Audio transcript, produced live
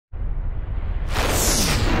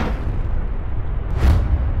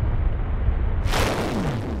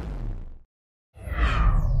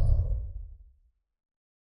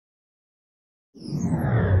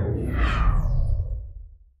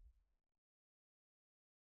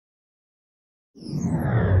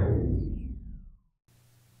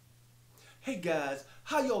Hey guys,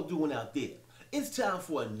 how y'all doing out there? It's time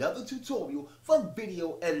for another tutorial from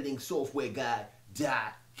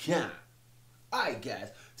videoeditingsoftwareguide.com. Alright guys,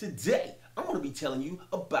 today I'm going to be telling you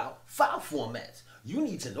about file formats. You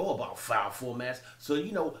need to know about file formats so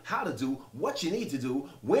you know how to do what you need to do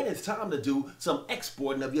when it's time to do some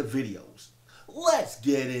exporting of your videos. Let's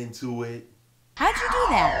get into it. How'd you do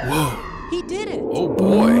that? Whoa. He did it. Oh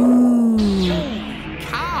boy. Holy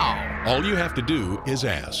cow. All you have to do is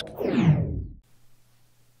ask.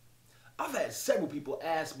 I've had several people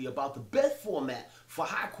ask me about the best format for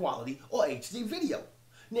high quality or HD video.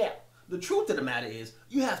 Now, the truth of the matter is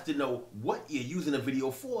you have to know what you're using a video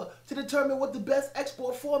for to determine what the best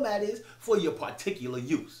export format is for your particular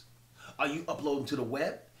use. Are you uploading to the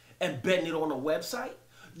web, embedding it on a website,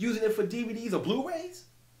 using it for DVDs or Blu-rays?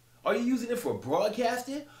 Are you using it for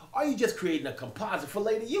broadcasting? Or are you just creating a composite for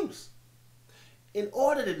later use? In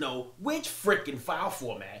order to know which frickin' file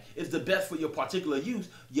format is the best for your particular use,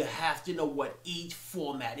 you have to know what each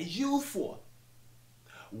format is used for.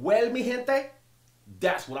 Well, mi gente,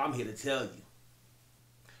 that's what I'm here to tell you.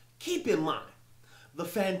 Keep in mind, the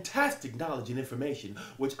fantastic knowledge and information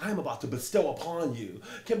which I'm about to bestow upon you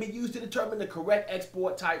can be used to determine the correct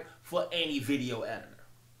export type for any video editor.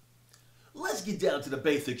 Let's get down to the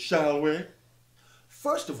basics, shall we?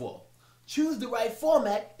 First of all, choose the right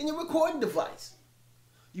format in your recording device.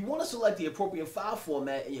 You want to select the appropriate file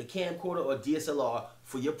format in your camcorder or DSLR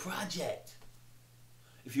for your project.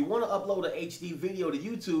 If you want to upload an HD video to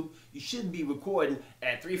YouTube, you shouldn't be recording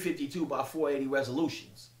at 352 by 480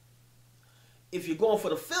 resolutions. If you're going for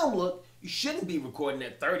the film look, you shouldn't be recording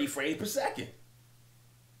at 30 frames per second.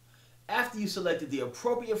 After you selected the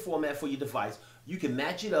appropriate format for your device, you can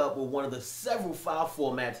match it up with one of the several file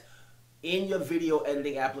formats in your video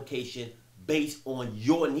editing application based on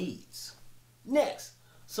your needs. Next,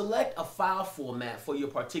 select a file format for your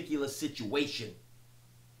particular situation.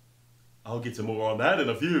 I'll get to more on that in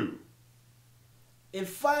a few. And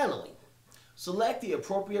finally, select the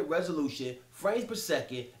appropriate resolution, frames per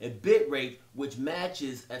second, and bit rate which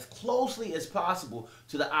matches as closely as possible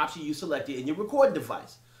to the option you selected in your recording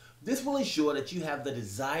device. This will ensure that you have the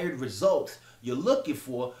desired results you're looking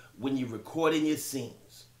for when you're recording your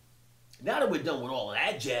scenes. Now that we're done with all of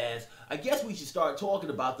that jazz, I guess we should start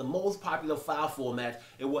talking about the most popular file formats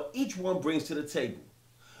and what each one brings to the table.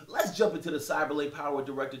 Let's jump into the Cyberlink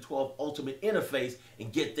PowerDirector 12 Ultimate interface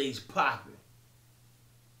and get things popping.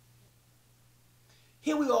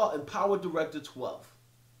 Here we are in PowerDirector 12.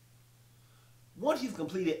 Once you've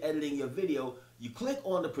completed editing your video, you click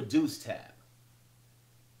on the Produce tab.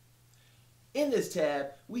 In this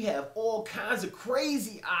tab, we have all kinds of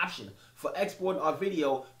crazy options for exporting our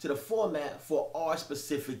video to the format for our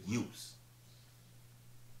specific use.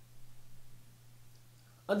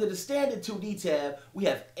 Under the Standard 2D tab, we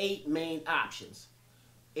have 8 main options: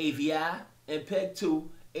 AVI, Mpeg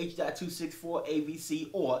 2, H.264, AVC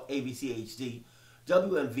or AVCHD,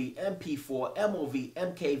 WMV, MP4, MOV,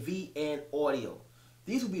 MKV, and audio.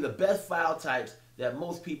 These will be the best file types that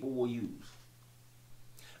most people will use.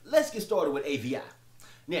 Let's get started with AVI.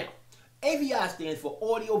 Now, AVI stands for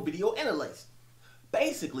Audio Video Interlace.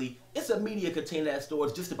 Basically, it's a media container that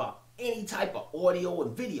stores just about any type of audio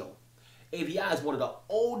and video. AVI is one of the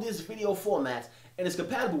oldest video formats and is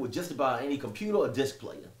compatible with just about any computer or disc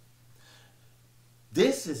player.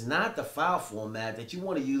 This is not the file format that you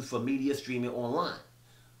want to use for media streaming online.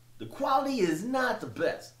 The quality is not the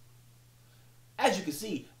best. As you can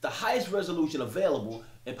see, the highest resolution available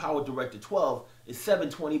in PowerDirector 12 is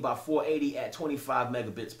 720 by 480 at 25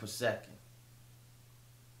 megabits per second.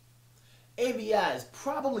 AVI is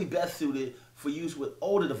probably best suited for use with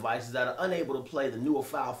older devices that are unable to play the newer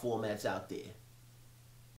file formats out there.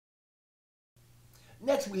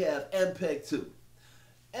 Next we have Mpeg 2.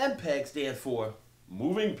 Mpeg stands for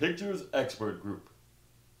Moving Pictures Expert Group.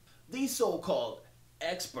 These so-called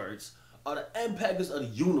experts are the Mpeggers of the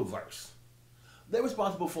universe. They're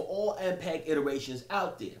responsible for all Mpeg iterations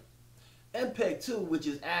out there. Mpeg 2, which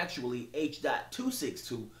is actually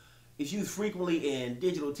H.262, is used frequently in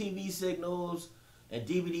digital TV signals and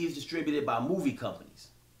DVDs distributed by movie companies.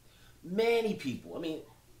 Many people,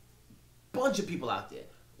 bunch of people out there,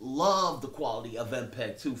 love the quality of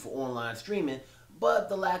Mpeg 2 for online streaming, but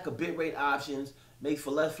the lack of bitrate options makes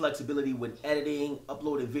for less flexibility when editing,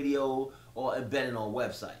 uploading video, or embedding on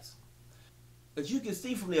websites. As you can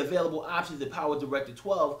see from the available options in PowerDirector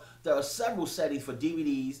 12, there are several settings for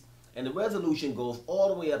DVDs, and the resolution goes all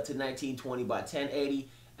the way up to 1920 by 1080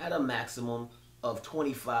 at a maximum of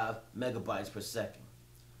 25 megabytes per second.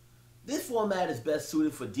 This format is best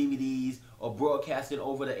suited for DVDs or broadcasting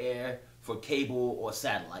over the air for cable or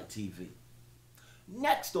satellite TV.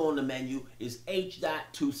 Next on the menu is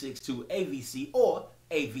H.262 AVC or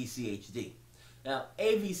AVCHD. Now,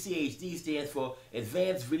 AVCHD stands for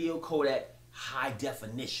Advanced Video Codec High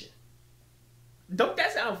Definition. Don't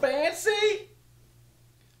that sound fancy?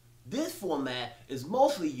 This format is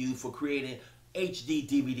mostly used for creating HD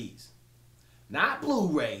DVDs, not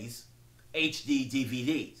Blu-Rays, HD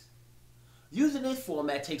DVDs. Using this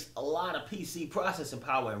format takes a lot of PC processing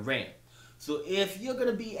power and RAM. So if you're going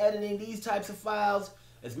to be editing these types of files,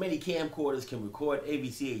 as many camcorders can record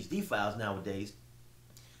AVCHD files nowadays,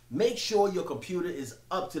 make sure your computer is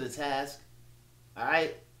up to the task.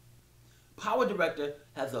 Alright? PowerDirector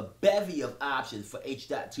has a bevy of options for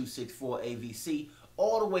H.264 AVC,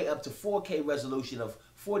 all the way up to 4K resolution of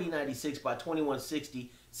 4096 by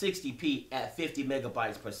 2160 60p at 50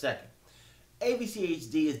 megabytes per second.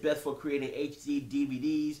 AVCHD is best for creating HD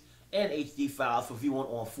DVDs and HD files for viewing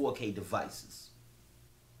on 4K devices.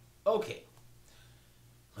 Okay,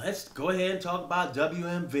 let's go ahead and talk about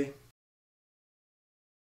WMV.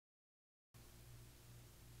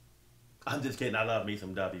 I'm just kidding, I love me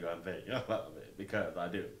some WMV, because I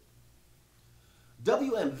do.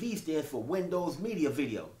 WMV stands for Windows Media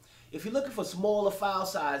Video. If you're looking for smaller file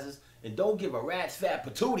sizes and don't give a rat's fat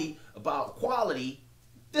patootie about quality,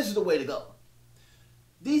 this is the way to go.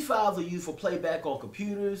 These files are used for playback on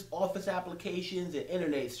computers, office applications, and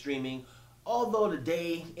internet streaming, although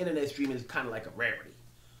today internet streaming is kind of like a rarity.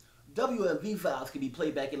 WMV files can be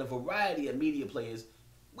played back in a variety of media players,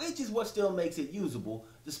 which is what still makes it usable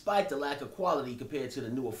despite the lack of quality compared to the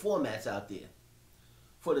newer formats out there.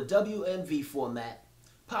 For the WMV format,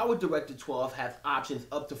 PowerDirector 12 has options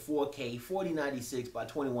up to 4K 4096 by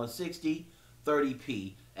 2160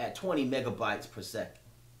 30p at 20 megabytes per second.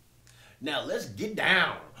 Now let's get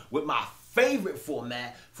down with my favorite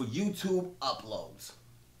format for YouTube uploads,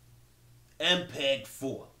 Mpeg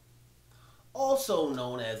 4. Also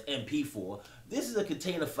known as MP4, this is a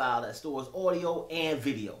container file that stores audio and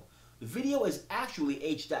video. The video is actually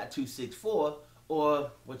H.264,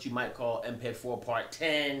 or what you might call Mpeg 4 Part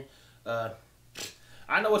 10.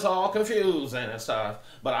 I know it's all confusing and stuff,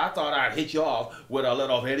 but I thought I'd hit you off with a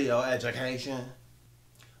little video education.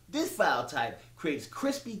 This file type creates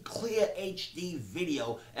crispy, clear HD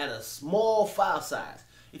video at a small file size.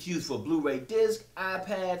 It's used for Blu-ray discs,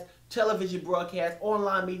 iPads, television broadcasts,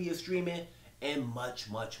 online media streaming, and much,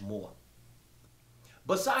 much more.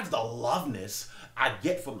 Besides the loveness I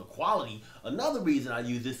get from the quality, another reason I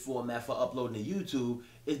use this format for uploading to YouTube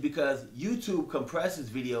is because YouTube compresses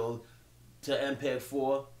videos to Mpeg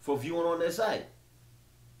 4 for viewing on their site.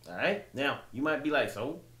 Alright? Now, you might be like,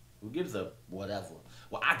 so, who gives a whatever?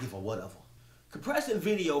 Well, I give a whatever. Compressing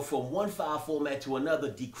video from one file format to another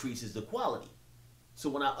decreases the quality. So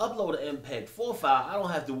when I upload an Mpeg 4 file, I don't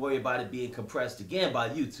have to worry about it being compressed again by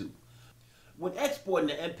YouTube. When exporting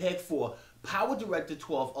the Mpeg 4, PowerDirector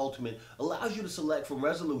 12 Ultimate allows you to select from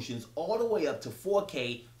resolutions all the way up to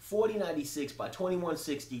 4K 4096 by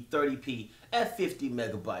 2160 30p at 50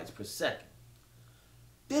 megabytes per second.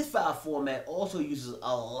 This file format also uses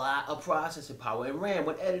a lot of processing power and RAM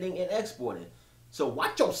when editing and exporting. So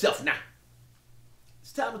watch yourself now.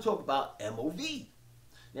 It's time to talk about MOV.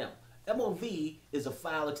 Now, MOV is a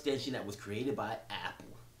file extension that was created by Apple.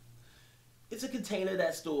 It's a container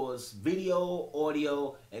that stores video,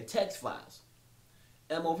 audio, and text files.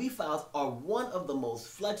 MOV files are one of the most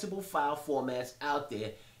flexible file formats out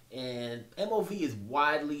there, and MOV is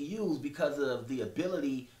widely used because of the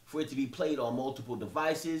ability for it to be played on multiple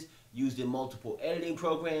devices, used in multiple editing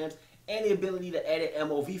programs, and the ability to edit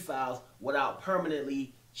MOV files without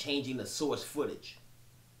permanently changing the source footage.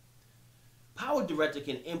 PowerDirector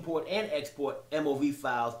can import and export MOV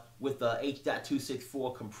files with the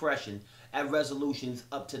H.264 compression at resolutions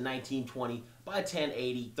up to 1920 by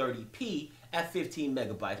 1080 30p at 15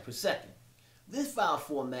 megabytes per second. This file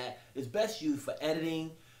format is best used for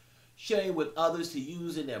editing, sharing with others to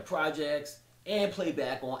use in their projects, and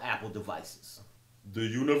playback on Apple devices. The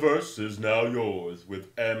universe is now yours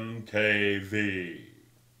with MKV.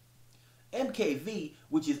 MKV,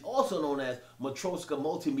 which is also known as Matroska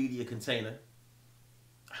Multimedia Container.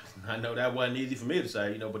 I know that wasn't easy for me to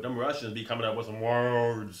say, but them Russians be coming up with some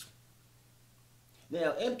words.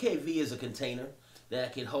 Now, MKV is a container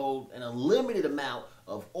that can hold an unlimited amount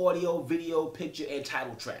of audio, video, picture, and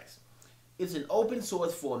title tracks. It's an open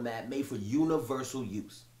source format made for universal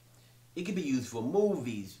use. It can be used for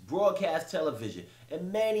movies, broadcast television,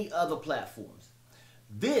 and many other platforms.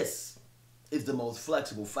 This is the most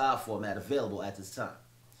flexible file format available at this time.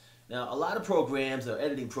 Now, a lot of programs or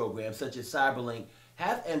editing programs such as Cyberlink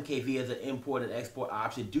have MKV as an import and export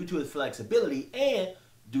option due to its flexibility and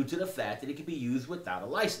due to the fact that it can be used without a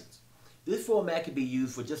license. This format can be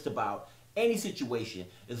used for just about any situation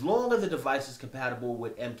as long as the device is compatible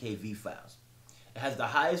with MKV files. It has the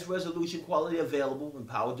highest resolution quality available in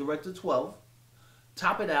PowerDirector 12,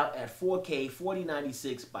 topping out at 4K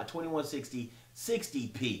 4096 by 2160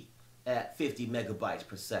 60p at 50 megabytes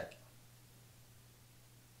per second.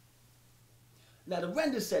 Now the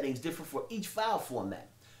render settings differ for each file format.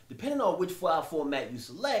 Depending on which file format you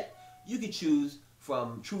select, you can choose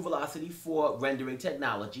from True Velocity for rendering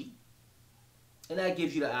technology, and that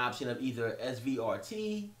gives you the option of either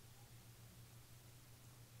SVRT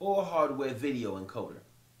or hardware video encoder.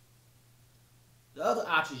 The other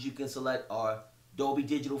options you can select are Dolby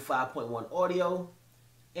Digital 5.1 audio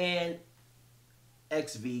and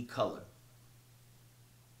XV color.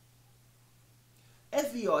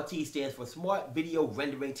 SVRT stands for Smart Video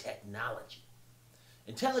Rendering Technology.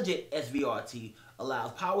 Intelligent SVRT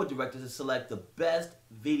allows PowerDirector to select the best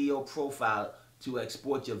video profile to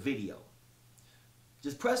export your video.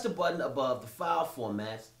 Just press the button above the file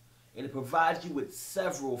formats and it provides you with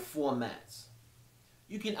several formats.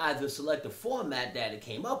 You can either select the format that it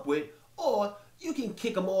came up with, or you can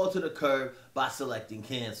kick them all to the curb by selecting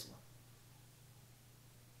cancel.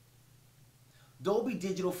 Dolby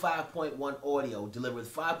Digital 5.1 audio delivers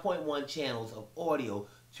 5.1 channels of audio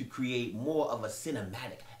to create more of a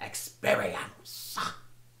cinematic experience.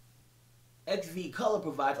 XV Color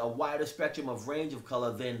provides a wider spectrum of range of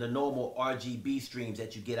color than the normal RGB streams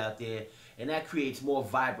that you get out there, and that creates more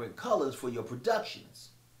vibrant colors for your productions.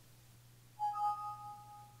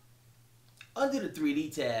 Under the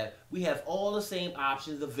 3D tab, we have all the same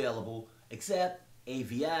options available except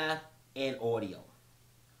AVI and audio.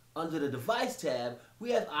 Under the Device tab,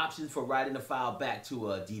 we have options for writing the file back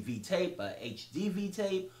to a DV tape, a HDV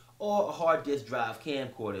tape, or a hard disk drive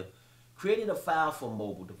camcorder, creating a file for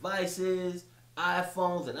mobile devices,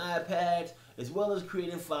 iPhones and iPads, as well as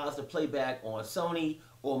creating files to play back on Sony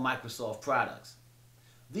or Microsoft products.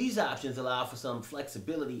 These options allow for some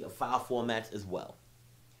flexibility of file formats as well.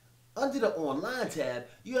 Under the Online tab,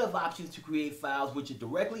 you have options to create files which are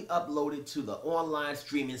directly uploaded to the online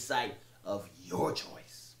streaming site of your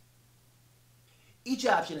choice. Each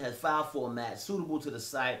option has file formats suitable to the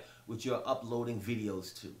site which you're uploading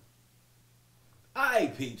videos to.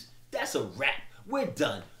 Alright peeps, that's a wrap. We're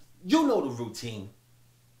done. You know the routine.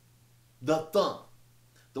 The thumb,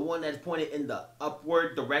 the one that's pointed in the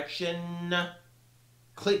upward direction.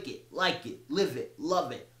 Click it, like it, live it,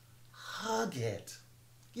 love it, hug it.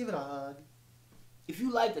 Give it a hug. If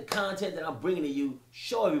you like the content that I'm bringing to you,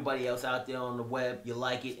 show everybody else out there on the web you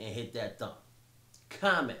like it and hit that thumb.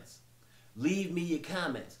 Comments. Leave me your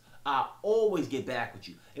comments. I'll always get back with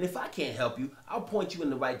you. And if I can't help you, I'll point you in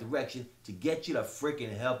the right direction to get you the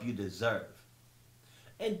freaking help you deserve.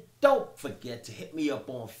 And don't forget to hit me up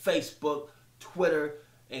on Facebook, Twitter,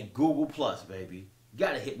 and Google+, baby. You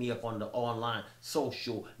gotta hit me up on the online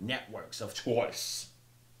social networks of choice.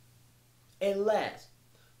 And last,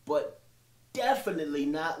 but definitely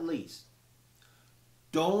not least,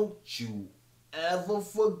 don't you ever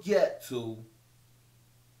forget to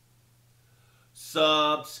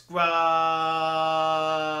subscribe.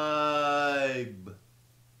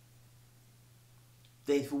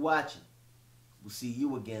 Thanks for watching. We'll see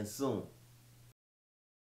you again soon.